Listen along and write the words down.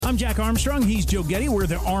I'm Jack Armstrong. He's Joe Getty. We're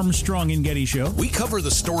the Armstrong and Getty Show. We cover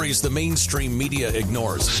the stories the mainstream media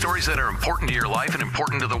ignores. Stories that are important to your life and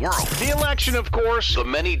important to the world. The election, of course. The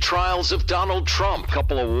many trials of Donald Trump.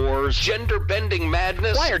 Couple of wars. Gender-bending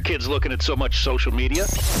madness. Why are kids looking at so much social media?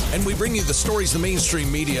 And we bring you the stories the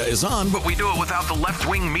mainstream media is on, But we do it without the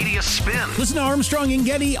left-wing media spin. Listen to Armstrong and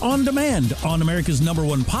Getty on demand on America's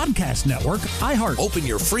 #1 podcast network, iHeart. Open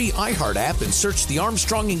your free iHeart app and search The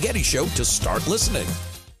Armstrong and Getty Show to start listening.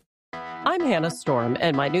 I'm Hannah Storm,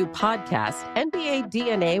 and my new podcast, NBA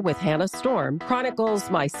DNA with Hannah Storm,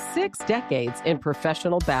 chronicles my 6 decades in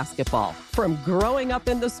professional basketball. From growing up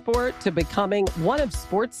in the sport to becoming one of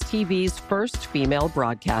sports TV's first female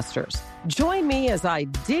broadcasters. Join me as I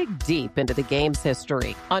dig deep into the game's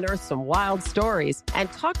history, unearth some wild stories,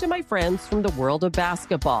 and talk to my friends from the world of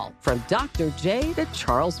basketball, from Dr. J to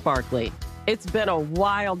Charles Barkley. It's been a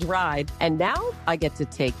wild ride, and now I get to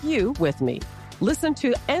take you with me. Listen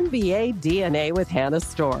to NBA DNA with Hannah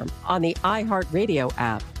Storm on the iHeartRadio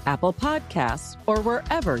app, Apple Podcasts, or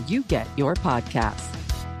wherever you get your podcasts.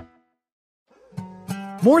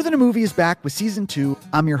 More Than a Movie is back with Season 2.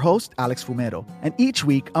 I'm your host, Alex Fumero, and each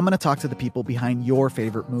week I'm going to talk to the people behind your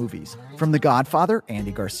favorite movies. From The Godfather,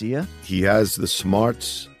 Andy Garcia. He has the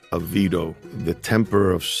smarts of Vito, the temper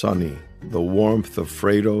of Sonny, the warmth of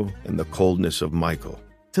Fredo, and the coldness of Michael.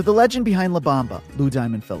 To the legend behind La Bamba, Lou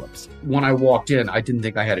Diamond Phillips. When I walked in, I didn't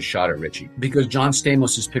think I had a shot at Richie because John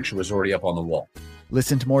Stamos' picture was already up on the wall.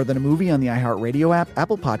 Listen to More Than a Movie on the iHeartRadio app,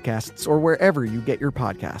 Apple Podcasts, or wherever you get your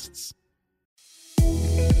podcasts.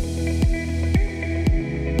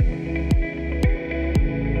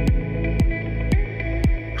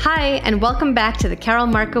 Hi, and welcome back to the Karol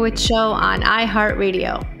Markowicz Show on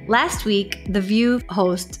iHeartRadio. Last week, The View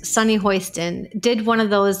host Sunny Hoiston did one of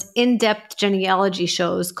those in-depth genealogy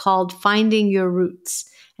shows called Finding Your Roots,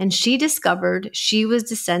 and she discovered she was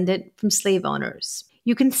descendant from slave owners.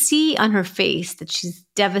 You can see on her face that she's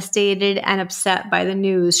devastated and upset by the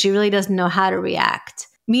news. She really doesn't know how to react.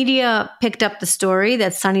 Media picked up the story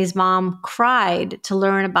that Sunny's mom cried to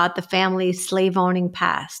learn about the family's slave-owning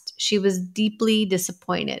past. She was deeply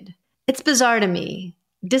disappointed. It's bizarre to me.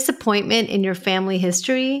 Disappointment in your family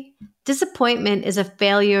history? Disappointment is a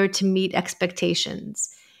failure to meet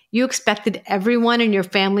expectations. You expected everyone in your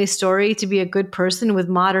family story to be a good person with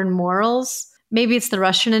modern morals? Maybe it's the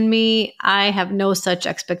Russian in me. I have no such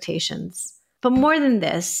expectations. But more than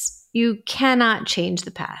this, you cannot change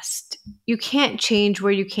the past. You can't change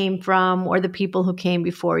where you came from or the people who came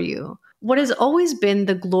before you. What has always been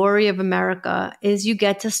the glory of America is you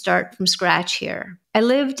get to start from scratch here. I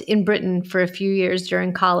lived in Britain for a few years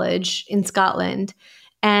during college in Scotland,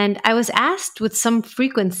 and I was asked with some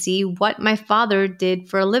frequency what my father did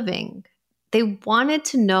for a living. They wanted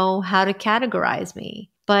to know how to categorize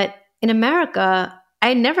me. But in America,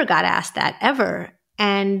 I never got asked that, ever.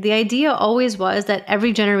 And the idea always was that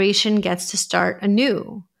every generation gets to start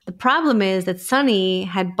anew. The problem is that Sunny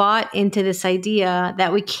had bought into this idea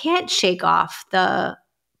that we can't shake off the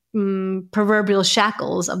proverbial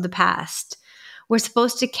shackles of the past. We're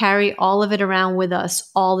supposed to carry all of it around with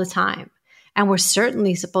us all the time. And we're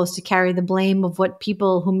certainly supposed to carry the blame of what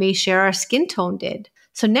people who may share our skin tone did.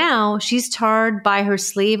 So now she's tarred by her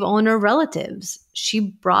slave owner relatives. She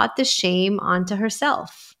brought the shame onto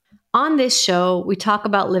herself. On this show, we talk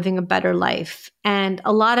about living a better life. And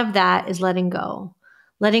a lot of that is letting go.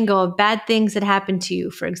 Letting go of bad things that happened to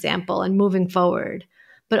you, for example, and moving forward.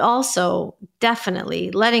 But also,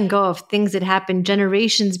 definitely, letting go of things that happened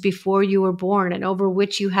generations before you were born and over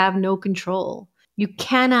which you have no control. You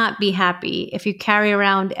cannot be happy if you carry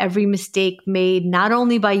around every mistake made not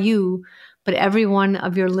only by you, but everyone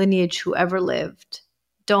of your lineage who ever lived.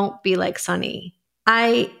 Don't be like Sunny.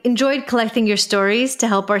 I enjoyed collecting your stories to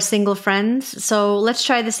help our single friends, so let's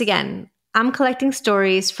try this again. I'm collecting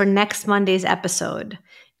stories for next Monday's episode.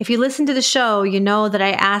 If you listen to the show, you know that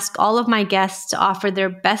I ask all of my guests to offer their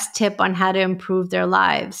best tip on how to improve their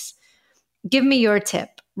lives. Give me your tip.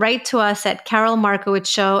 Write to us at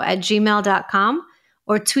carolmarkowitzshow@gmail.com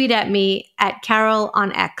or tweet at me at Karol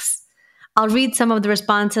on X. I'll read some of the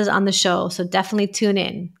responses on the show, so definitely tune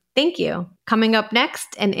in. Thank you. Coming up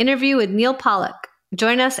next, an interview with Neal Pollack.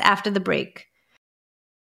 Join us after the break.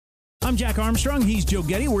 I'm Jack Armstrong. He's Joe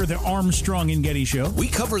Getty. We're the Armstrong and Getty Show. We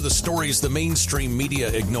cover the stories the mainstream media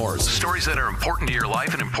ignores. Stories that are important to your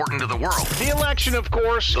life and important to the world. The election, of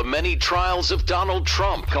course. The many trials of Donald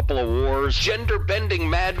Trump. Couple of wars. Gender-bending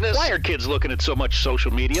madness. Why are kids looking at so much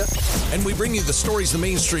social media? And we bring you the stories the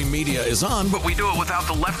mainstream media is on, But we do it without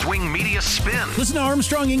the left-wing media spin. Listen to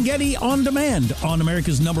Armstrong and Getty on demand on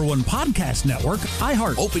America's #1 podcast network,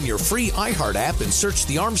 iHeart. Open your free iHeart app and search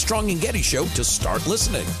the Armstrong and Getty Show to start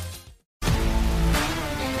listening.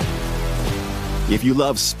 If you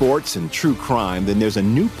love sports and true crime, then there's a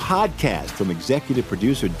new podcast from executive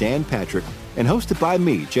producer Dan Patrick and hosted by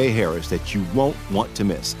me, Jay Harris, that you won't want to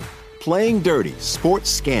miss. Playing Dirty: Sports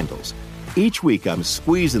Scandals. Each week, I'm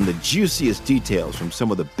squeezing the juiciest details from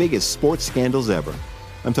some of the biggest sports scandals ever.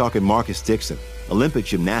 I'm talking Marcus Dixon, Olympic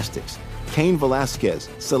gymnastics, Cain Velasquez,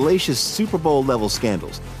 salacious Super Bowl-level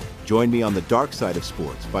scandals. Join me on the dark side of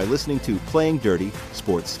sports by listening to Playing Dirty: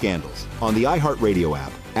 Sports Scandals on the iHeartRadio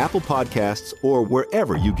app, Apple Podcasts, or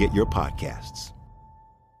wherever you get your podcasts.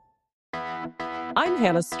 I'm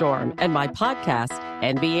Hannah Storm, and my podcast,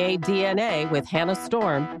 NBA DNA with Hannah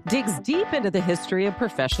Storm, digs deep into the history of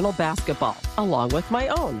professional basketball, along with my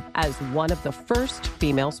own, as one of the first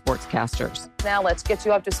female sportscasters. Now let's get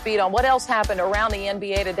you up to speed on what else happened around the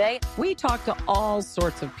NBA today. We talk to all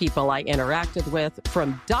sorts of people I interacted with,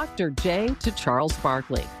 from Dr. J to Charles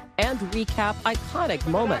Barkley, and recap iconic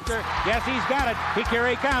moments. Yes, he's got it. Here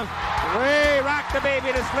he comes. Way rock the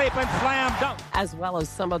baby to sleep and slam dunk. As well as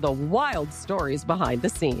some of the wild stories behind the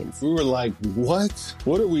scenes. We were like, what?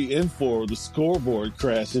 What are we in for? The scoreboard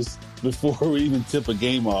crashes before we even tip a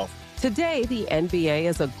game off. Today, the NBA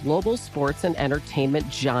is a global sports and entertainment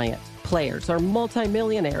giant. Players are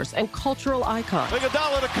multimillionaires and cultural icons.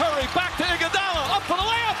 Iguodala to Curry, back to Iguodala, up for the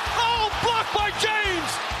layup. Oh, blocked by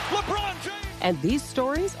James. LeBron James. And these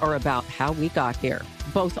stories are about how we got here,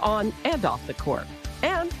 both on and off the court.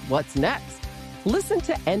 And what's next? Listen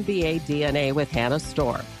to NBA DNA with Hannah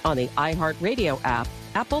Storm on the iHeartRadio app,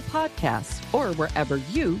 Apple Podcasts, or wherever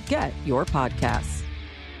you get your podcasts.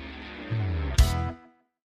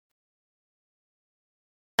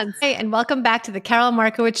 Hey, and welcome back to the Karol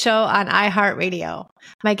Markowicz Show on iHeartRadio.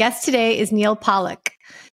 My guest today is Neal Pollack.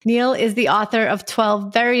 Neal is the author of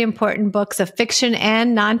 12 very important books of fiction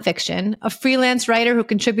and nonfiction, a freelance writer who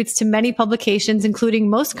contributes to many publications, including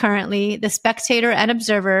most currently The Spectator and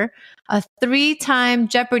Observer, a 3-time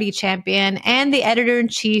Jeopardy champion, and the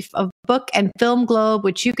editor-in-chief of Book and Film Globe,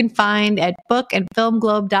 which you can find at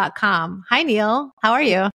bookandfilmglobe.com. Hi, Neal. How are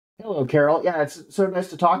you? Hello, Karol. Yeah, it's so nice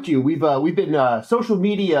to talk to you. We've been social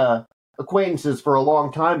media acquaintances for a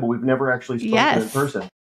long time, but we've never actually spoken in person.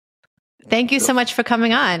 Thank you so much for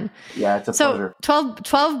coming on. Yeah, it's a pleasure.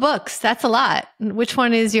 12 books. That's a lot. Which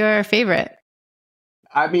one is your favorite?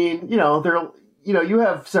 I mean, you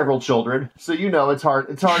have several children, so it's hard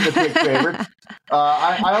to pick favorites.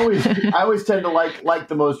 I always tend to like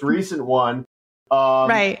the most recent one.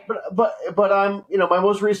 Right. But I'm, my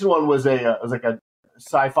most recent one was was like a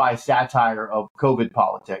sci-fi satire of COVID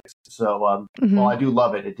politics. So while I do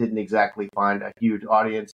love it, it didn't exactly find a huge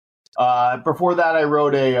audience. Before that, I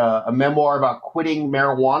wrote a memoir about quitting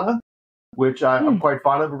marijuana, which I'm quite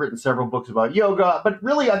fond of. I've written several books about yoga, but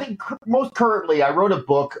really, I think most currently, I wrote a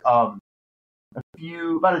book about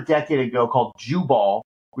a decade ago called Jew Ball,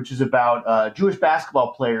 which is about Jewish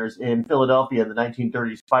basketball players in Philadelphia in the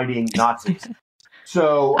 1930s fighting Nazis.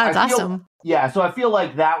 So that's awesome. Yeah, so I feel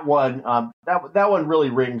like that one that one really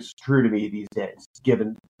rings true to me these days,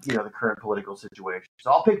 given the current political situation. So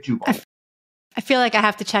I'll pick Jew Ball. I feel like I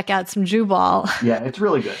have to check out some Jew Ball. Yeah, it's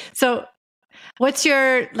really good. So what's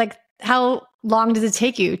your, how long does it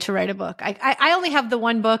take you to write a book? I only have the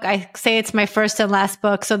one book. I say it's my first and last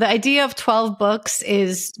book. So the idea of 12 books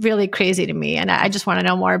is really crazy to me. And I just want to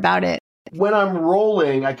know more about it. When I'm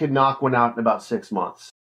rolling, I can knock one out in about 6 months.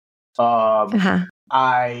 I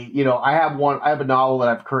have a novel that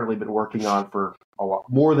I've currently been working on for a lot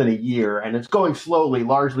more than a year, and it's going slowly,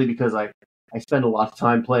 largely because I spend a lot of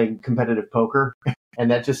time playing competitive poker,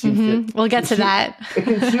 and that just seems to... We'll get to that.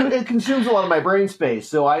 It consumes a lot of my brain space,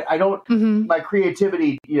 so I don't... My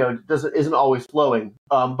creativity, isn't always flowing.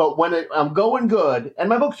 But when I'm going good, and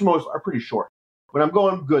my books are pretty short. When I'm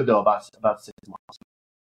going good, though, about 6 months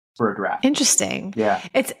for a draft. Interesting. Yeah.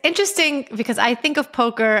 It's interesting because I think of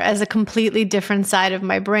poker as a completely different side of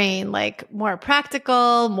my brain, like more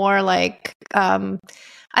practical, more like...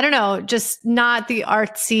 I don't know, just not the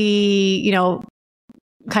artsy,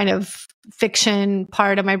 kind of fiction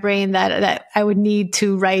part of my brain that I would need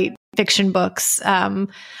to write fiction books. I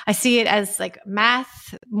see it as like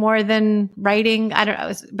math more than writing. I don't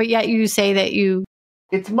know, but yet you say that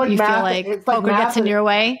it's much you math, feel like poker gets in your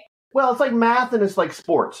way. Well, it's like math and it's like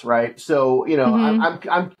sports, right? So,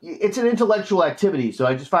 it's an intellectual activity. So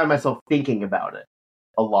I just find myself thinking about it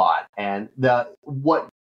a lot. And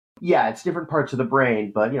it's different parts of the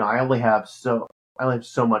brain, but I only have so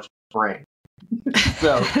much brain.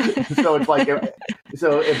 so it's like,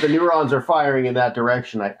 if the neurons are firing in that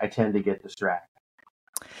direction, I tend to get distracted.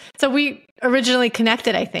 So we originally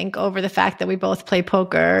connected, I think, over the fact that we both play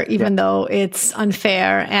poker, even though it's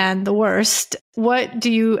unfair and the worst. What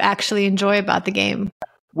do you actually enjoy about the game?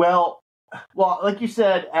 Well, like you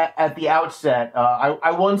said at the outset,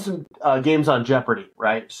 I won some games on Jeopardy,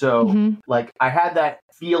 right? So, like, I had that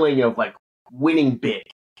feeling of like winning big,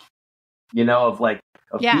 of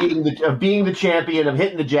being the champion, of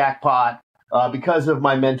hitting the jackpot because of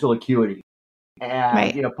my mental acuity.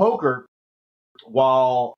 And poker,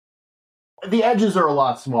 while the edges are a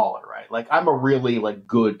lot smaller, right? Like, I'm a really like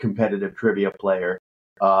good competitive trivia player,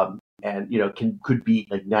 and could beat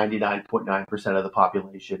like 99.9% of the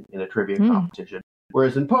population in a trivia competition.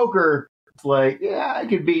 Whereas in poker, it's like, I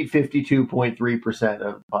could beat 52.3%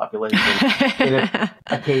 of the population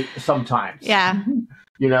sometimes. Yeah.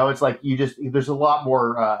 It's like there's a lot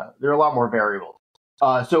more. There are a lot more variables.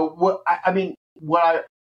 So I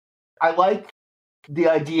like the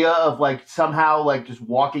idea of like somehow like just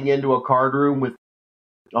walking into a card room with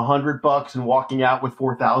 $100 and walking out with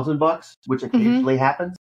 $4,000, which occasionally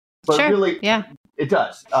happens. But really, it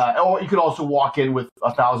does. Or you could also walk in with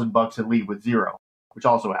 $1,000 and leave with $0, which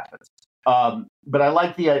also happens. But I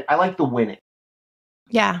like the winning.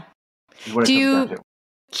 Yeah. Do you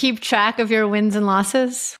keep track of your wins and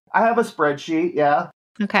losses? I have a spreadsheet. Yeah.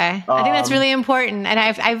 Okay. I think that's really important, and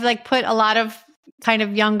I've like put a lot of kind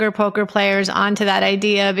of younger poker players onto that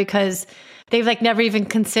idea because they've like never even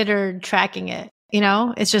considered tracking it.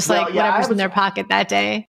 It's just whatever's in their pocket that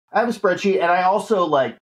day. I have a spreadsheet, and I also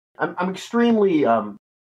I'm extremely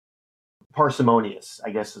parsimonious,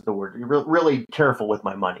 I guess is the word. You're really careful with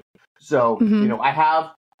my money. So, I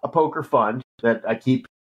have a poker fund that I keep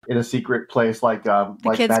in a secret place, like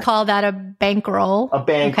kids call that a bankroll. A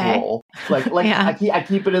bankroll, I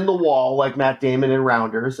keep it in the wall, like Matt Damon in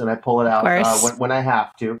Rounders, and I pull it out when I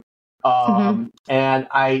have to. And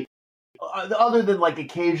I, other than like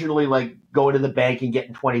occasionally like going to the bank and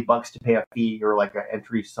getting $20 to pay a fee or like an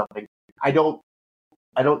entry something, I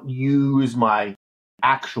don't use my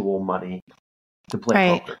actual money to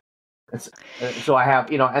play poker. So I have,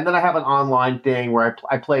 and then I have an online thing where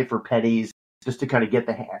I play for pennies just to kind of get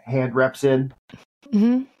the hand reps in.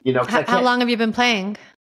 How long have you been playing?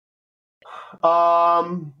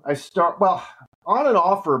 I on and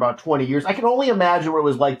off for about 20 years. I can only imagine what it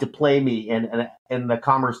was like to play me in the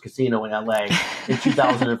Commerce Casino in LA in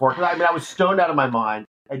 2004. I was stoned out of my mind.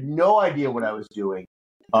 I had no idea what I was doing.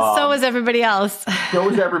 So was everybody else. But I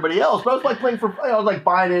was like playing I was like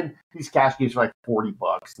buying in these cash games for like $40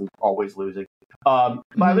 and always losing. But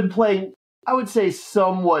I've been playing, I would say,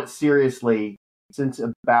 somewhat seriously since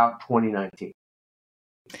about 2019.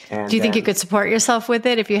 And do you think you could support yourself with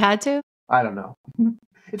it if you had to? I don't know.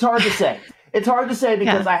 It's hard to say.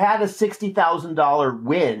 Because I had a $60,000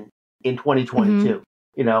 win in 2022.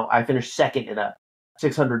 I finished second in a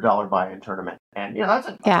 $600 buy-in tournament, and that's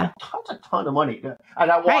a ton of money.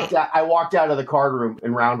 And I walked out of the card room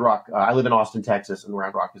in Round Rock. I live in Austin, Texas, and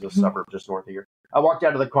Round Rock is a suburb just north of here. I walked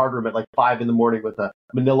out of the card room at like 5 a.m. with a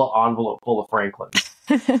manila envelope full of Franklins.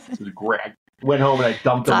 It was great. I went home and I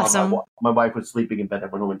dumped them. Awesome. My wife was sleeping in bed. I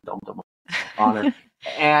went home and dumped them on her.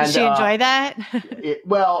 And did she enjoy that?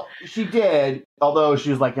 She did. Although she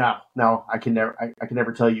was like, "No, I can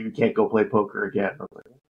never tell you can't go play poker again." I was like,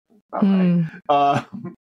 all right.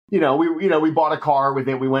 We bought a car with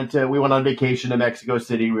it. We went on vacation to Mexico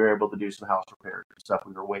City. We were able to do some house repairs and stuff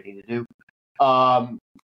we were waiting to do.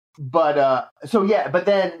 But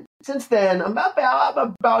then since then I'm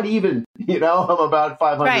about even, I'm about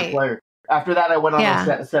 500 player. After that I went on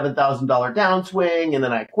a $7,000 downswing, and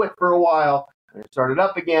then I quit for a while and I started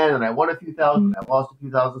up again, and I won a few thousand, I lost a few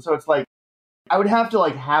thousand. So it's like I would have to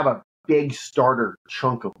like have a big starter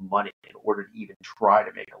chunk of money in order to even try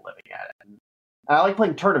to make a living at it. And I like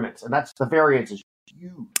playing tournaments, and that's the variance is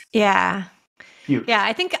huge. Yeah. Huge. Yeah,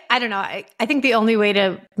 I think the only way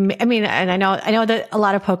to, and I know that a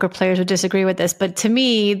lot of poker players would disagree with this, but to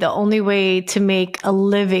me, the only way to make a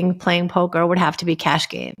living playing poker would have to be cash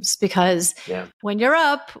games, because when you're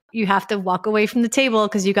up, you have to walk away from the table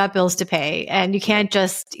because you got bills to pay, and you can't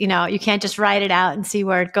just ride it out and see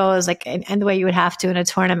where it goes, like, and the way you would have to in a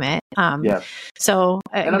tournament. So,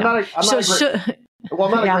 and I'm not a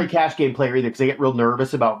great cash game player either, because I get real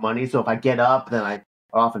nervous about money. So if I get up, then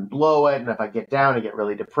often blow it, and if I get down, I get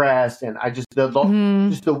really depressed. And I just the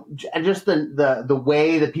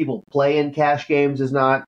way that people play in cash games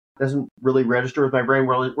doesn't really register with my brain.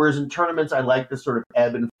 Whereas in tournaments, I like the sort of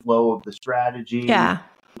ebb and flow of the strategy. Yeah.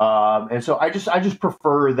 And so I just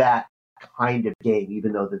prefer that kind of game,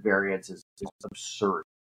 even though the variance is absurd.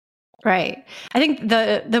 Right. I think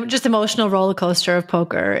the just emotional roller coaster of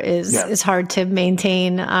poker is hard to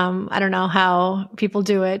maintain. I don't know how people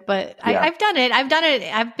do it, but I've done it.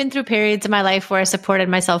 I've been through periods in my life where I supported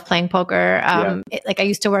myself playing poker. Like I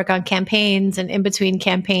used to work on campaigns, and in between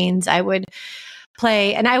campaigns, I would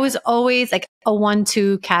play. And I was always like a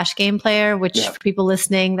 1-2 cash game player, which for people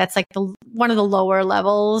listening, that's like one of the lower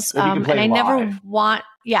levels. And I never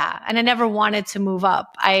wanted to move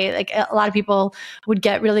up. A lot of people would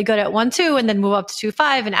get really good at 1-2 and then move up to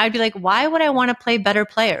 2-5. And I'd be like, why would I want to play better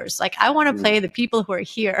players? Like I want to play the people who are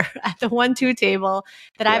here at the 1-2 table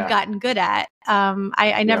that I've gotten good at.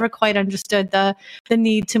 I never quite understood the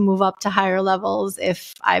need to move up to higher levels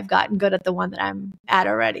if I've gotten good at the one that I'm at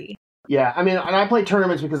already. Yeah, I mean, and I play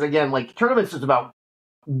tournaments because, again, like tournaments is about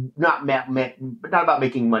not about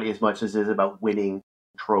making money as much as it is about winning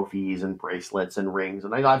trophies and bracelets and rings.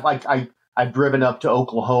 And I've driven up to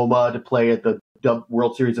Oklahoma to play at the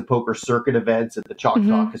World Series of Poker circuit events at the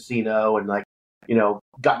Choctaw Casino, and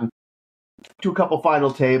gotten to a couple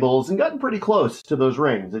final tables and gotten pretty close to those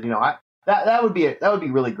rings. And that would be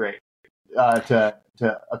really great to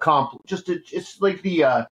accomplish. It's like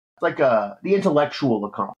the intellectual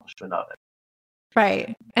accomplishment of it.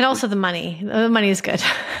 Right. And also the money. The money is good.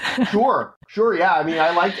 Sure. Yeah. I mean,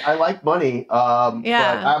 I like money. But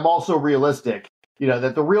I'm also realistic,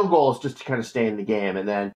 that the real goal is just to kind of stay in the game. And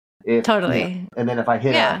then if I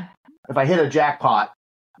hit a jackpot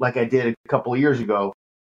like I did a couple of years ago.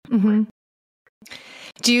 Mm-hmm.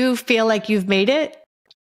 Do you feel like you've made it?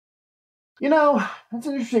 That's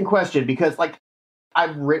an interesting question because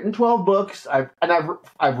I've written 12 books.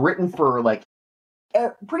 I've written for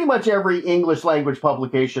pretty much every English language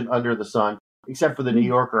publication under the sun, except for the New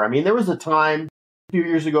Yorker. I mean, there was a time a few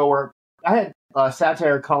years ago where I had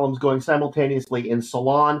satire columns going simultaneously in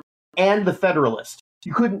Salon and The Federalist.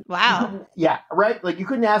 You couldn't. Wow. Right. Like you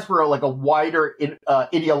couldn't ask for a wider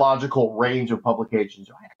ideological range of publications.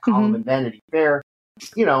 I had a column in Vanity Fair.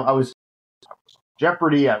 I was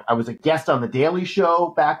Jeopardy. I was a guest on The Daily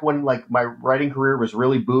Show back when my writing career was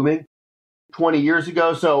really booming 20 years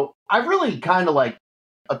ago. So I've really kind of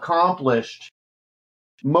accomplished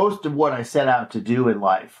most of what I set out to do in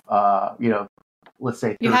life. Let's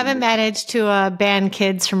say you haven't managed to ban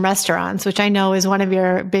kids from restaurants, which I know is one of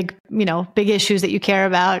your big issues that you care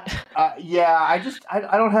about. I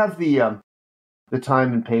don't have the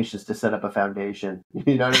time and patience to set up a foundation.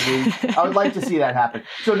 You know what I mean? I would like to see that happen.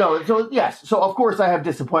 Yes. So of course I have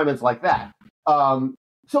disappointments like that.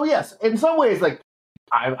 So yes, in some ways,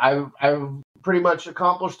 I've pretty much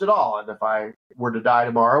accomplished it all. And if I were to die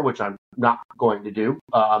tomorrow, which I'm not going to do,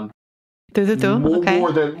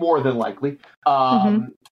 more than likely, I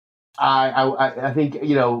think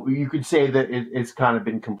you could say that it's kind of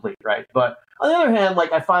been complete, right? But on the other hand,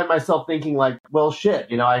 I find myself thinking well,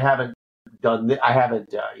 shit, I haven't done this. I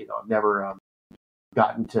haven't, I've never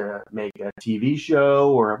gotten to make a TV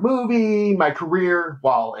show or a movie. My career,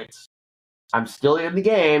 while I'm still in the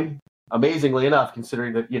game, amazingly enough,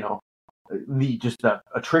 considering that, the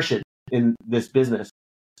attrition in this business.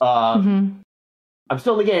 I'm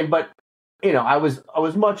still in the game, but, I was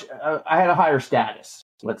much, I had a higher status,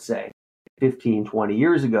 let's say 15, 20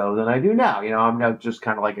 years ago than I do now. I'm now just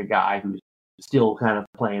kind of like a guy who's still kind of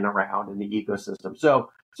playing around in the ecosystem. So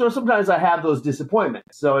sometimes I have those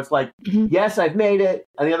disappointments. So it's yes, I've made it.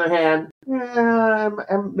 On the other hand,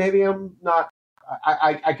 maybe I'm not.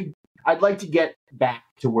 I'd like to get back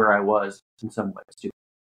to where I was in some ways too.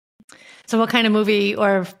 So what kind of movie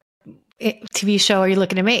or TV show are you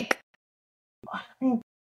looking to make?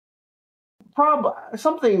 Probably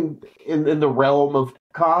something in the realm of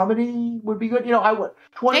comedy would be good.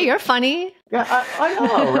 Hey, you're funny. Yeah, I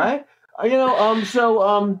know, right?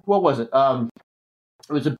 What was it?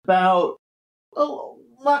 It was about,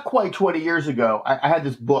 not quite 20 years ago. I had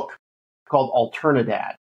this book called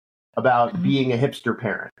Alternadad about being a hipster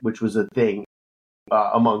parent, which was a thing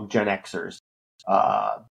among Gen Xers.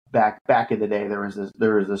 Back in the day, there was this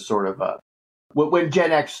sort of when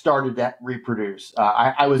Gen X started to reproduce.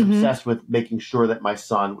 I was obsessed with making sure that my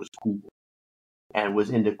son was cool and was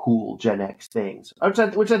into cool Gen X things,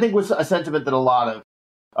 which I think was a sentiment that a lot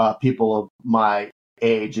of people of my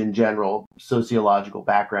age in general, sociological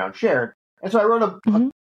background shared. And so I wrote a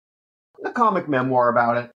comic memoir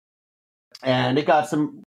about it, and it got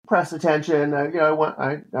some press attention. I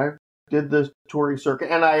did the touring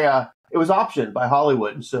circuit, and it was optioned by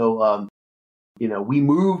Hollywood. And so, we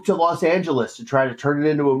moved to Los Angeles to try to turn it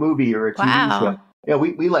into a movie or a TV show. Yeah,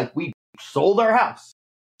 we sold our house,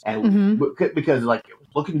 and because like it was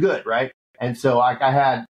looking good, right? And so I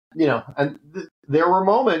had, there were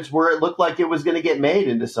moments where it looked like it was going to get made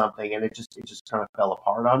into something, and it just kind of fell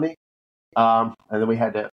apart on me. And then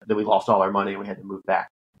we lost all our money, and we had to move back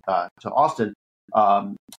to Austin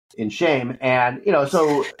in shame. And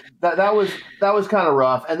so that was kind of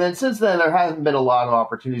rough. And then since then, there hasn't been a lot of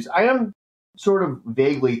opportunities. I am sort of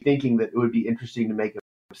vaguely thinking that it would be interesting to make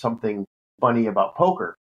something funny about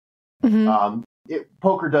poker. Mm-hmm.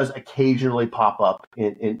 Poker does occasionally pop up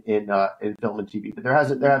in film and TV, but there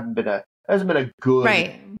hasn't been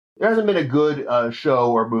a good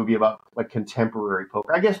show or movie about like contemporary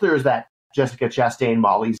poker. I guess there's that Jessica Chastain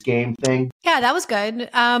Molly's Game thing. Yeah, that was good,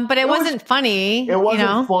 but it wasn't funny. It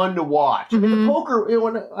wasn't fun to watch. Mm-hmm. I mean, the poker.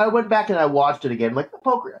 When I went back and I watched it again, like the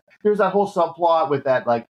poker, there's that whole subplot with that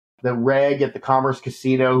like the reg at the Commerce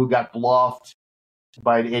Casino who got bluffed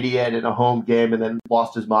by an idiot in a home game and then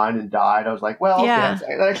lost his mind and died. I was like, well, yeah.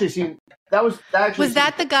 Okay, that actually seemed was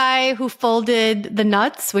that the guy who folded the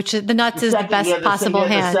nuts, which the nuts is the best possible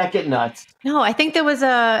hand. The second nuts. No, I think there was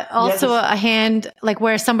also a hand like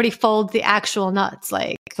where somebody folds the actual nuts,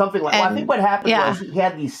 like something like. Well, I think what happened was he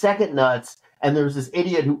had these second nuts, and there was this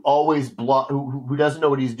idiot who always who doesn't know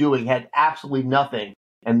what he's doing, had absolutely nothing,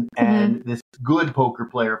 and this good poker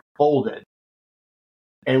player folded.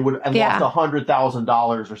 And lost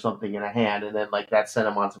 $100,000 or something in a hand, and then like that sent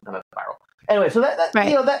him on some kind of spiral. Anyway, so that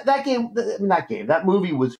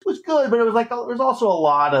movie was good, but it was like there was also a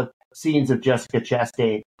lot of scenes of Jessica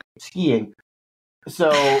Chastain skiing.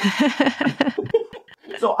 So,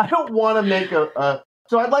 so I don't want to make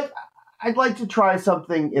so I'd like to try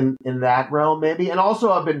something in that realm maybe, and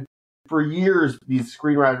also I've been for years these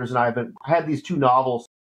screenwriters and I had these two novels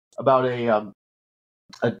about a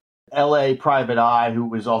LA private eye who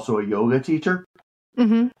was also a yoga teacher.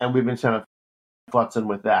 Mm-hmm. And we've been kind of futzing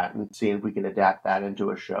with that and seeing if we can adapt that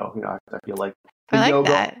into a show. I feel like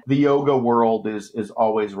the yoga world is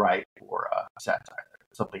always right for satire.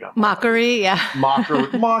 Something on mockery,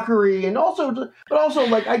 mockery, and also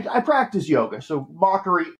like I practice yoga, so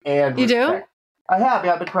mockery and you respect. Do? I have.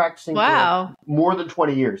 Yeah, I've been practicing for more than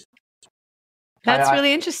 20 years. That's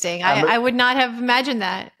really interesting. I would not have imagined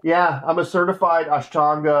that. Yeah, I'm a certified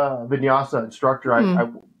Ashtanga Vinyasa instructor.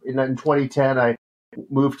 In 2010, I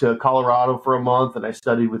moved to Colorado for a month, and I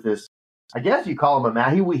studied with this. I guess you call him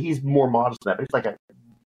a he's more modest than that, but he's like a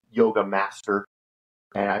yoga master.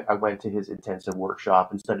 And I went to his intensive workshop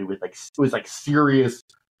and studied with it was like serious,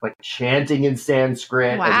 like chanting in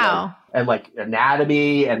Sanskrit. Wow. And like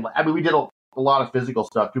anatomy, and we did a lot of physical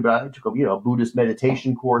stuff too, but I took a Buddhist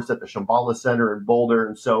meditation course at the Shambhala Center in Boulder,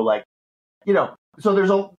 and so so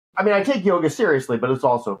there's I take yoga seriously, but it's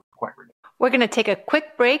also quite ridiculous. We're going to take a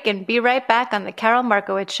quick break and be right back on the Karol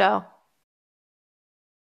Markowicz Show.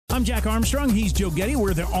 I'm Jack Armstrong. He's Joe Getty.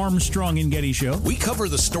 We're the Armstrong and Getty Show. We cover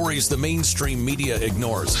the stories the mainstream media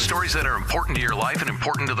ignores. Stories that are important to your life and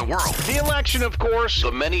important to the world. The election, of course.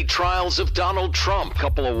 The many trials of Donald Trump.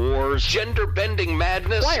 Couple of wars. Gender-bending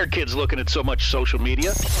madness. Why are kids looking at so much social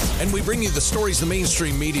media? And we bring you the stories the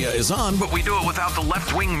mainstream media is on, but we do it without the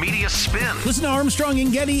left-wing media spin. Listen to Armstrong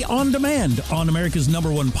and Getty on demand on America's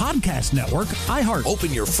 #1 podcast network, iHeart.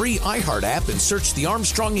 Open your free iHeart app and search The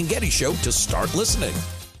Armstrong and Getty Show to start listening.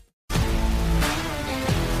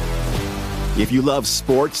 If you love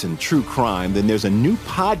sports and true crime, then there's a new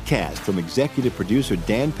podcast from executive producer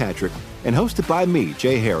Dan Patrick and hosted by me,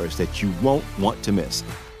 Jay Harris, that you won't want to miss.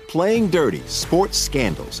 Playing Dirty: Sports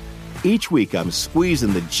Scandals. Each week, I'm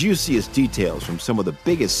squeezing the juiciest details from some of the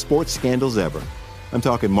biggest sports scandals ever. I'm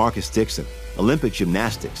talking Marcus Dixon, Olympic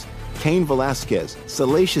gymnastics, Cain Velasquez,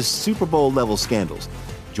 salacious Super Bowl-level scandals.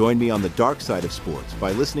 Join me on the dark side of sports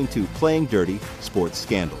by listening to Playing Dirty: Sports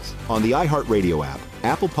Scandals on the iHeartRadio app,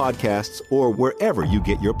 Apple Podcasts, or wherever you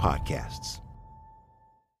get your podcasts.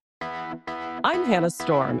 I'm Hannah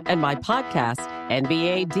Storm, and my podcast,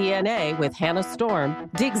 NBA DNA with Hannah Storm,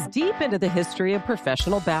 digs deep into the history of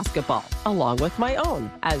professional basketball, along with my own,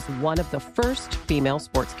 as one of the first female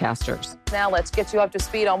sportscasters. Now let's get you up to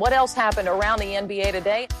speed on what else happened around the NBA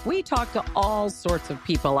today. We talk to all sorts of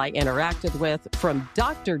people I interacted with, from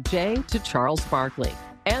Dr. J to Charles Barkley,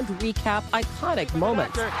 and recap iconic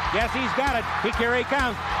moments. Yes, he's got it. Here he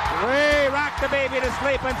comes. Way rock the baby to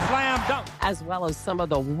sleep and slam dunk. As well as some of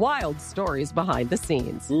the wild stories behind the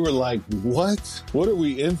scenes. We were like, what? What are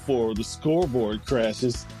we in for? The scoreboard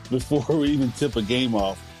crashes before we even tip a game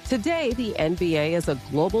off. Today, the NBA is a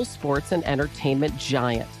global sports and entertainment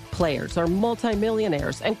giant. Players are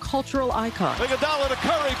multimillionaires and cultural icons. Iguodala to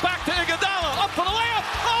Curry, back to Iguodala, up for the layup.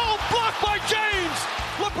 Oh, blocked by James.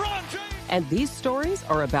 LeBron James. And these stories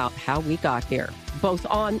are about how we got here, both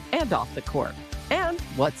on and off the court. And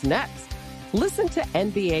what's next? Listen to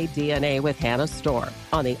NBA DNA with Hannah Storm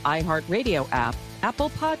on the iHeartRadio app, Apple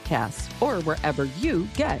Podcasts, or wherever you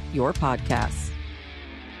get your podcasts.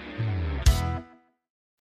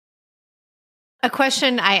 A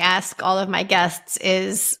question I ask all of my guests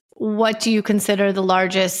is, what do you consider the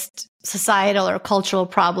largest societal or cultural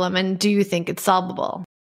problem, and do you think it's solvable?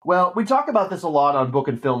 Well, we talk about this a lot on Book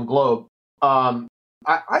and Film Globe. I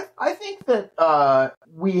think that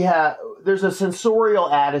there's a sensorial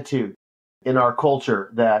attitude in our culture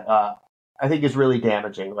that I think is really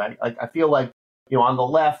damaging. Right? Like I feel like, on the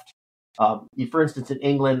left, for instance, in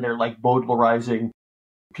England, they're like Bowdlerizing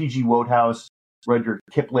P.G. Wodehouse, Rudyard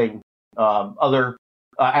Kipling, other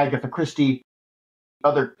Agatha Christie,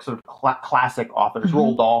 other sort of classic authors,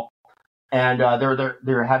 Roald Dahl, and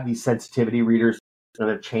they have these sensitivity readers, and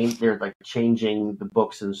they're like changing the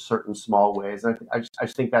books in certain small ways. And I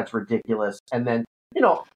just think that's ridiculous. And then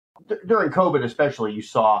during COVID especially, you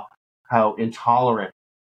saw how intolerant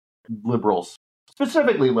liberals,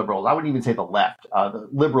 specifically liberals, I wouldn't even say the left, the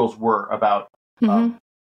liberals were about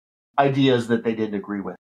ideas that they didn't agree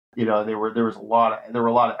with. There were a lot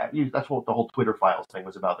of that's what the whole Twitter files thing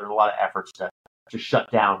was about. There were a lot of efforts to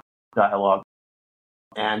shut down dialogue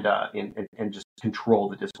and just control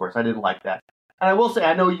the discourse. I didn't like that. And I will say,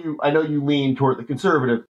 I know you lean toward the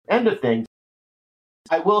conservative end of things.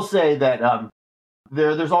 I will say that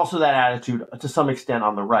there's also that attitude to some extent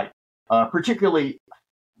on the right, particularly.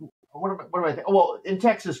 What am I thinking? Well, in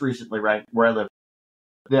Texas recently, right, where I live,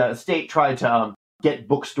 the state tried to get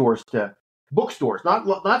bookstores,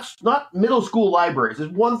 not middle school libraries. There's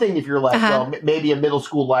one thing if you're like, well, maybe a middle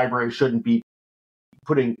school library shouldn't be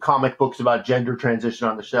putting comic books about gender transition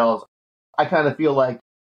on the shelves. I kind of feel like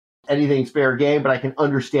anything's fair game, but I can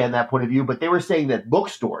understand that point of view. But they were saying that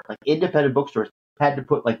bookstores, like independent bookstores, had to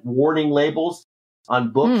put like warning labels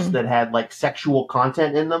on books that had like sexual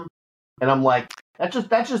content in them. And I'm like,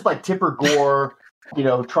 that's just like Tipper Gore,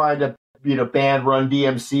 trying to, ban Run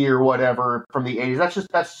DMC or whatever from the 80s.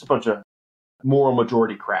 That's just a bunch of moral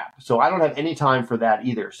majority crap. So I don't have any time for that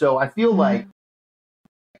either. So I feel like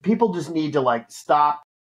people just need to like stop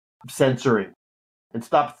censoring and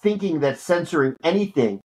stop thinking that censoring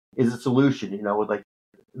anything is a solution. With like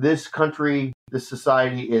this country, this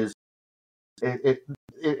society is it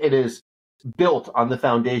is built on the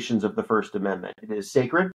foundations of the First Amendment. It is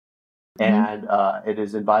sacred and it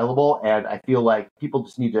is inviolable. And I feel like people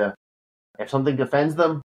just need to, if something offends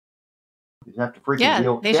them, they have to freaking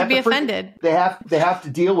deal. They should be offended. They have to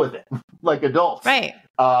deal with it like adults. Right.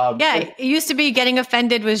 It used to be getting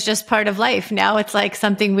offended was just part of life. Now it's like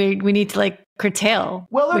something we need to like curtail.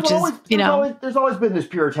 Well, there's always been this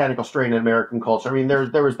puritanical strain in American culture. I mean,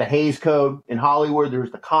 there was the Hays Code in Hollywood. There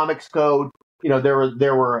was the Comics Code. There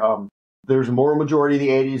was a moral majority in the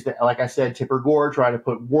 80s that, like I said, Tipper Gore tried to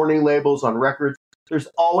put warning labels on records. There's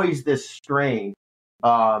always this strain,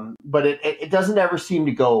 but it doesn't ever seem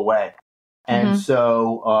to go away. And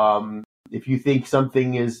so if you think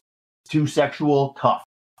something is too sexual, tough.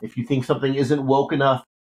 If you think something isn't woke enough,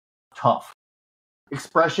 tough.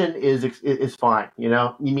 Expression is fine,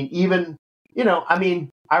 I mean,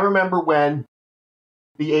 I remember when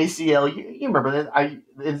the ACLU, you remember that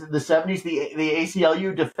in the 70s, the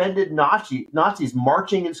ACLU defended Nazis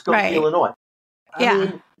marching in Skokie, Illinois. I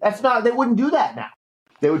mean, they wouldn't do that now.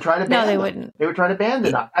 They would try to ban them. No, they wouldn't. They would try to ban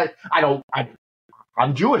the Nazis.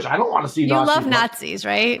 I'm Jewish. I don't want to see Nazis. You love Nazis,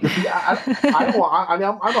 right?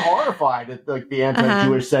 I'm horrified at like the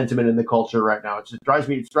anti-Jewish sentiment in the culture right now. It's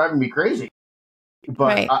driving me crazy.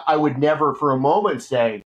 But I would never for a moment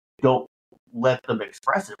say, don't let them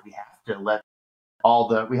express it. We have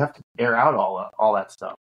to air out all that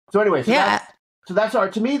stuff. So anyway,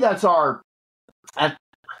 that's our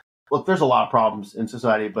look, there's a lot of problems in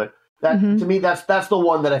society, but that to me, that's the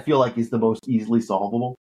one that I feel like is the most easily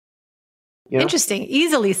solvable. Interesting.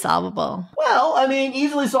 Easily solvable. Well, I mean,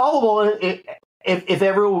 easily solvable if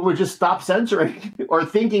everyone would just stop censoring or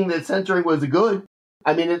thinking that censoring was good.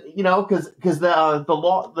 I mean, because the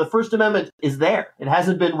law, the First Amendment is there. It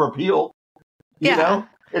hasn't been repealed. You know,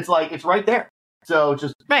 it's like it's right there. So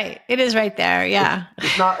just it is right there. Yeah,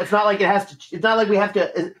 it's not like it has to. It's not like we have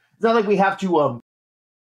to. It's not like we have to.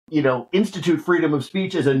 Institute freedom of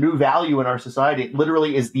speech as a new value in our society. It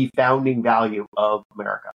literally is the founding value of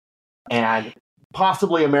America, and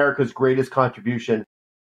possibly America's greatest contribution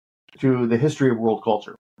to the history of world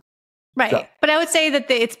culture. Right. So. But I would say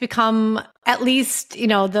that it's become at least,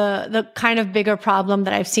 the kind of bigger problem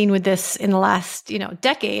that I've seen with this in the last,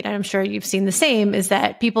 decade, and I'm sure you've seen the same, is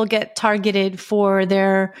that people get targeted for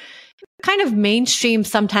their kind of mainstream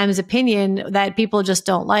sometimes opinion that people just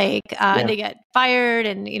don't like. They get fired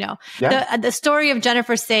and, the story of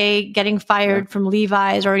Jennifer Say getting fired from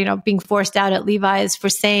Levi's or, being forced out at Levi's for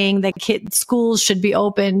saying that schools should be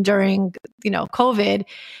open during, COVID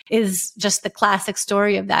is just the classic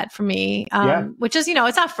story of that for me. Which is,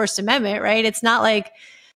 it's not First Amendment, right? It's not like,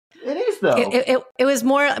 it is though. It was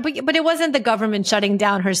more, but it wasn't the government shutting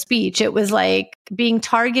down her speech. It was like being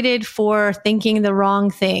targeted for thinking the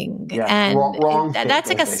wrong thing, and wrong that's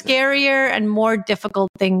like a scarier and more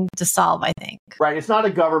difficult thing to solve, I think. Right. It's not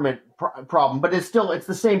a government problem, but it's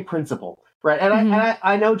the same principle, right? And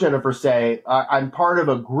I know Jennifer Say. I'm part of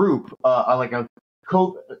a group, like a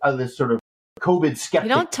this sort of COVID skeptic.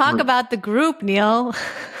 You don't talk group. about the group, Neal.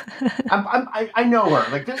 I know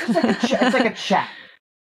her. Like it's like a chat.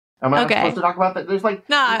 Am I not supposed to talk about that? There's like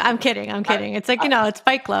no, I'm kidding. It's like it's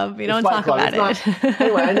Fight Club. You don't talk about it.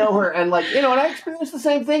 Anyway, I know her, and and I experienced the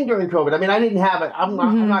same thing during COVID. I mean, I didn't have it. I'm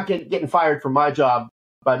not getting fired from my job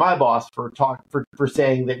by my boss for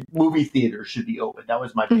saying that movie theaters should be open. That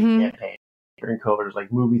was my big campaign during COVID. It was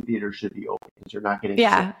like movie theaters should be open because you're not getting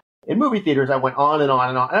sick. In movie theaters, I went on and on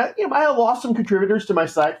and on. And I lost some contributors to my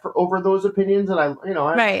site over those opinions, and I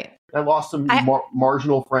lost some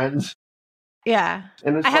marginal friends. Yeah.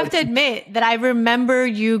 I have to admit that I remember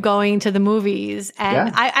you going to the movies,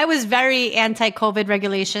 and I was very anti-COVID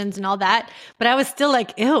regulations and all that, but I was still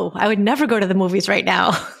like, ew, I would never go to the movies right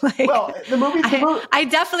now. The movies. I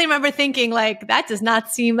definitely remember thinking like, that does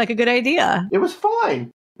not seem like a good idea. It was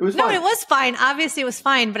fine. It was fine. Obviously it was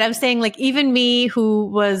fine. But I'm saying like, even me who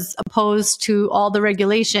was opposed to all the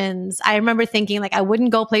regulations, I remember thinking like, I wouldn't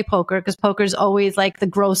go play poker because poker's always like the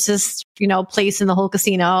grossest, place in the whole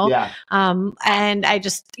casino. Yeah. And I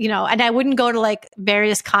just, and I wouldn't go to like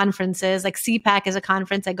various conferences, like CPAC is a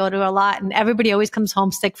conference I go to a lot, and everybody always comes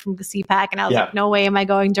home sick from the CPAC. And I was like, no way am I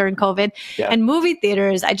going during COVID. Yeah. And movie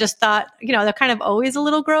theaters, I just thought, they're kind of always a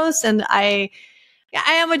little gross. And I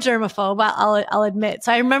am a germaphobe, I'll admit.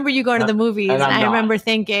 So I remember you going to the movies, and I remember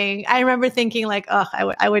thinking like, oh,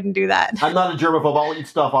 I wouldn't do that. I'm not a germaphobe. I'll eat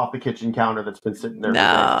stuff off the kitchen counter that's been sitting there.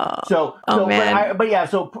 No. So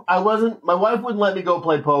I wasn't. My wife wouldn't let me go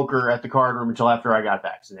play poker at the card room until after I got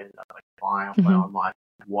vaccinated. I'm like, fine, I'll play online,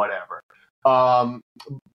 whatever. I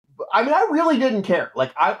mean, I really didn't care.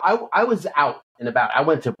 Like, I was out and about. I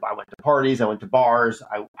went to parties. I went to bars.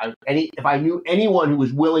 If I knew anyone who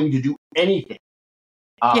was willing to do anything.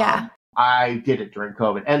 I did it during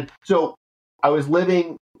COVID. And so I was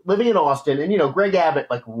living in Austin, and, Greg Abbott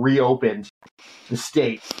reopened the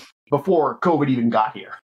state before COVID even got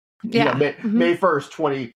here. Yeah. May 1st,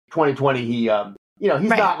 2020, he, he's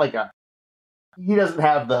not he doesn't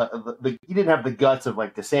have he didn't have the guts of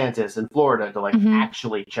DeSantis in Florida to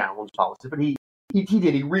actually challenge policy, but he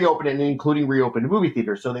did. He reopened it, including reopened movie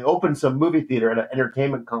theaters. So they opened some movie theater at an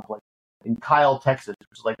entertainment complex in Kyle, Texas,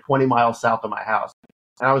 which is 20 miles south of my house.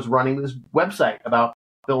 And I was running this website about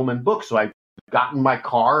film and books. So I got in my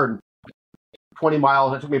car, and 20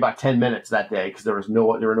 miles, it took me about 10 minutes that day because there were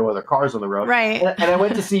no other cars on the road. Right. And I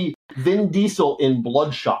went to see Vin Diesel in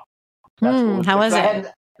Bloodshot. How was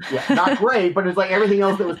it? Not great, but it's like everything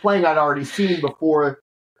else that was playing I'd already seen before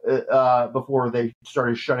they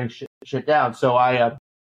started shutting shit down. So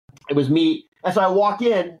it was me. And so I walk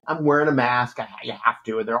in, I'm wearing a mask. You have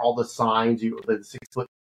to. And there are all the signs, the 6-foot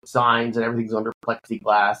signs, and everything's under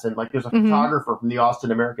plexiglass. And there's a photographer from the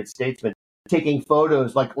Austin American-Statesman taking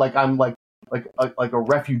photos like I'm like a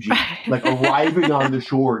refugee, arriving on the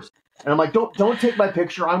shores. And I'm like, don't take my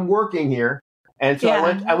picture. I'm working here. And so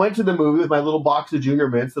I went to the movie with my little box of Junior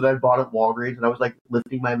Mints that I bought at Walgreens, and I was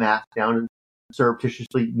lifting my mask down and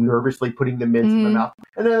surreptitiously, nervously putting the mints in my mouth.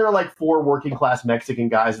 And then there are 4 working class Mexican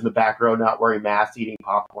guys in the back row, not wearing masks, eating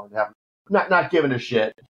popcorn, not giving a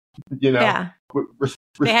shit. Yeah. Respect.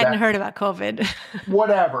 They hadn't heard about COVID.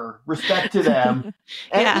 Whatever. Respect to them.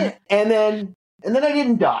 And then I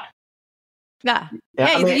didn't die. Yeah.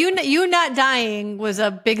 You not dying was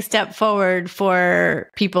a big step forward for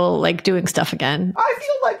people doing stuff again. I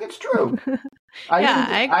feel like it's true.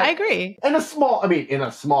 I agree. In a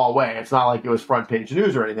small way. It's not like it was front page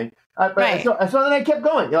news or anything. But so then I kept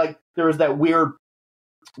going. There was that weird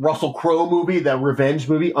Russell Crowe movie, that revenge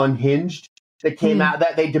movie, Unhinged, that came out.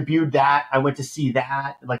 That they debuted that. I went to see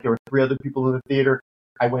that. There were 3 other people in the theater.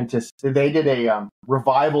 They did a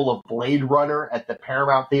revival of Blade Runner at the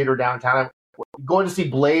Paramount Theater downtown. Going to see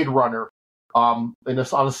Blade Runner on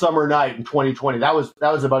a summer night in 2020. That was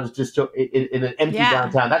about as in an empty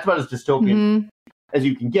downtown. That's about as dystopian as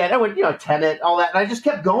you can get. I went, Tenet, all that, and I just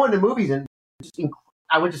kept going to movies. And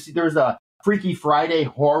I went to see, there was a Freaky Friday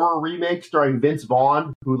horror remake starring Vince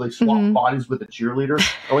Vaughn, who like swapped bodies with a cheerleader.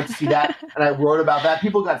 I went to see that, and I wrote about that.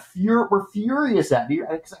 People were furious at me.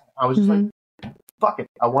 I was just like, fuck it,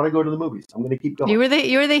 I want to go to the movies. I'm going to keep going. You were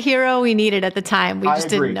the hero we needed at the time. We just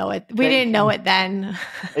didn't know it. We didn't know it then.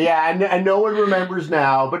 Yeah, and no one remembers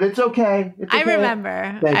now, but it's okay. It's okay. I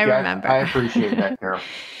remember. I appreciate that, Karol.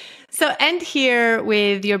 So end here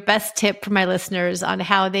with your best tip for my listeners on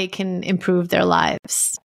how they can improve their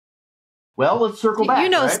lives. Well, let's circle back. You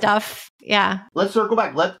know right? stuff. Yeah. Let's circle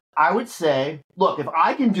back. I would say, look, if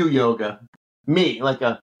I can do yoga, me, like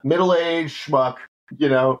a middle-aged schmuck,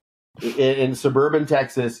 in suburban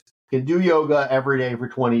Texas, can do yoga every day for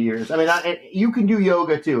 20 years. I mean, you can do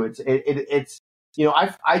yoga too. It's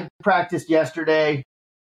I practiced yesterday.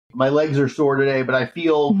 My legs are sore today, but I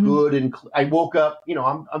feel good. And I woke up,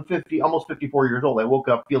 I'm 50, almost 54 years old. I woke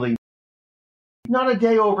up feeling not a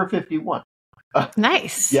day over 51.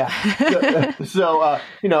 Nice. Yeah. So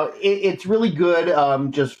it's really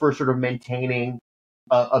good just for sort of maintaining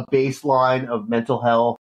a baseline of mental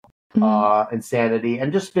health and sanity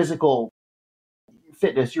and just physical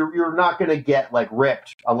fitness. You're not going to get like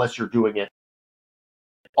ripped unless you're doing it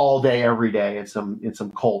all day, every day in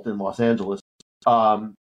some cult in Los Angeles.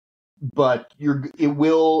 But it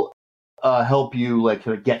will help you like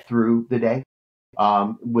kind of get through the day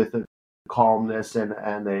with a calmness and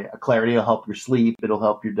a clarity. It'll help your sleep. It'll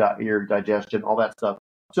help your digestion, all that stuff.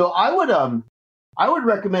 So I would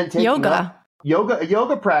recommend taking yoga. A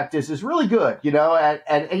yoga practice is really good,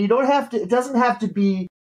 and you don't have to. It doesn't have to be,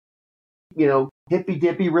 hippy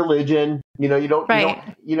dippy religion. You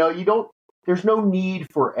don't. There's no need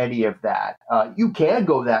for any of that. You can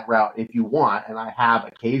go that route if you want, and I have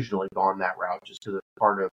occasionally gone that route just to the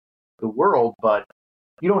part of the world, but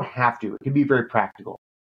you don't have to. It can be very practical.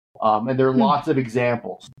 And there are lots of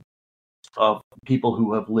examples of people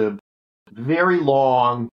who have lived very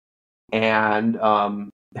long and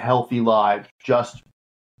healthy lives just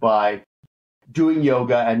by doing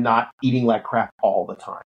yoga and not eating like crap all the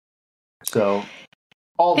time. So,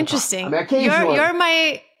 all the interesting. Time. I mean,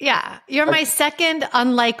 occasionally, you're my second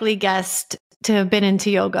unlikely guest to have been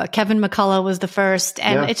into yoga. Kevin McCullough was the first,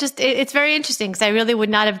 and it's very interesting because I really would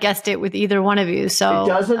not have guessed it with either one of you. So it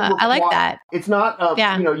doesn't I like that. It's not.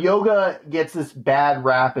 Yoga gets this bad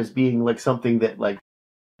rap as being like something that like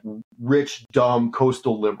rich, dumb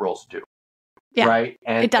coastal liberals do. Yeah, right.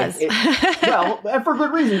 And it does. And for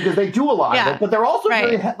good reason, because they do a lot of it. But they're also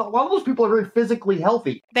a lot of those people are very physically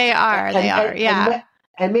healthy. They are.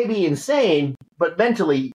 And maybe insane, but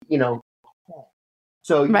mentally,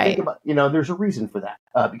 So you think about, there's a reason for that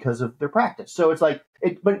because of their practice. So it's like,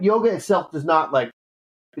 but yoga itself does not like,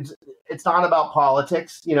 it's not about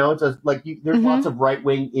politics. It's there's lots of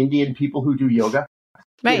right-wing Indian people who do yoga.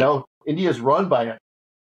 Right. India is run by a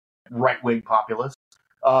right-wing populace.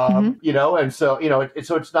 And so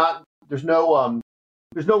it's not. There's no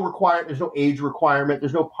age requirement.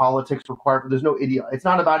 There's no politics requirement. There's no It's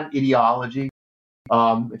not about an ideology.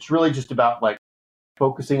 It's really just about like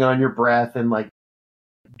focusing on your breath and like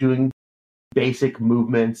doing basic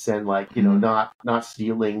movements and like not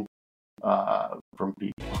stealing from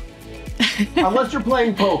people unless you're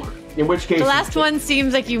playing poker. In which case, the last one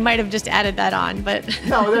seems like you might have just added that on, but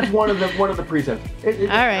no, that's one of the precepts. All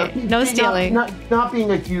right, no stealing. Not being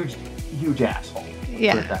a huge asshole.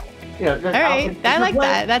 Yeah. All right, I like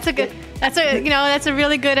that. That's a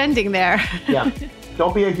really good ending there. Yeah.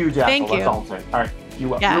 Don't be a huge asshole. Thank you. That's all I'm saying. All right. You're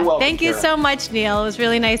welcome. Thank you Karol. so much, Neal. It was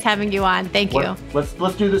really nice having you on. Thank you.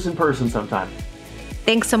 Let's do this in person sometime.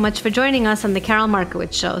 Thanks so much for joining us on the Karol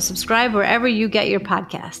Markowicz Show. Subscribe wherever you get your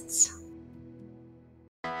podcasts.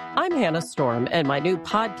 I'm Hannah Storm, and my new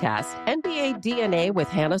podcast, NBA DNA with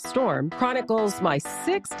Hannah Storm, chronicles my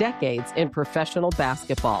 6 decades in professional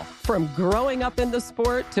basketball. From growing up in the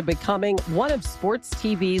sport to becoming one of sports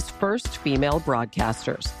TV's first female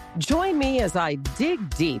broadcasters. Join me as I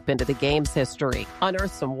dig deep into the game's history,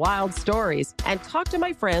 unearth some wild stories, and talk to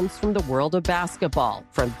my friends from the world of basketball,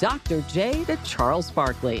 from Dr. J to Charles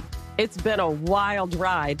Barkley. It's been a wild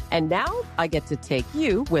ride, and now I get to take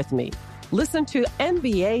you with me. Listen to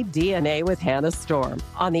NBA DNA with Hannah Storm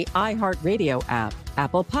on the iHeartRadio app,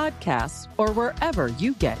 Apple Podcasts, or wherever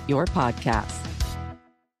you get your podcasts.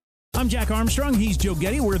 I'm Jack Armstrong. He's Joe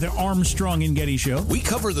Getty. We're the Armstrong and Getty Show. We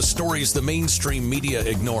cover the stories the mainstream media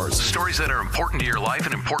ignores. Stories that are important to your life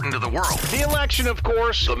and important to the world. The election, of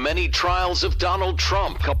course. The many trials of Donald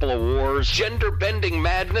Trump. Couple of wars. Gender-bending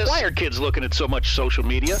madness. Why are kids looking at so much social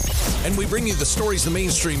media? And we bring you the stories the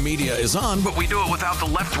mainstream media is on, But we do it without the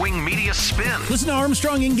left-wing media spin. Listen to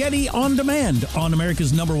Armstrong and Getty on demand on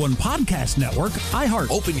America's #1 podcast network, iHeart.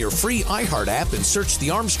 Open your free iHeart app and search the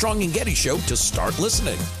Armstrong and Getty Show to start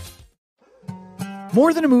listening.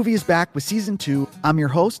 More Than a Movie is back with Season 2. I'm your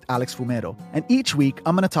host, Alex Fumero, and each week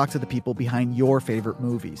I'm going to talk to the people behind your favorite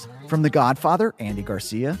movies. From The Godfather, Andy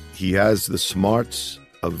Garcia. He has the smarts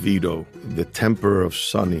of Vito, the temper of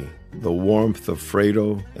Sonny, the warmth of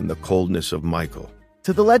Fredo, and the coldness of Michael.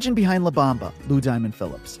 To the legend behind La Bamba, Lou Diamond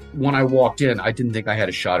Phillips. When I walked in, I didn't think I had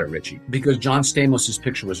a shot at Richie because John Stamos'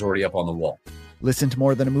 picture was already up on the wall. Listen to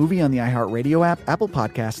More Than a Movie on the iHeartRadio app, Apple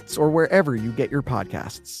Podcasts, or wherever you get your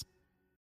podcasts.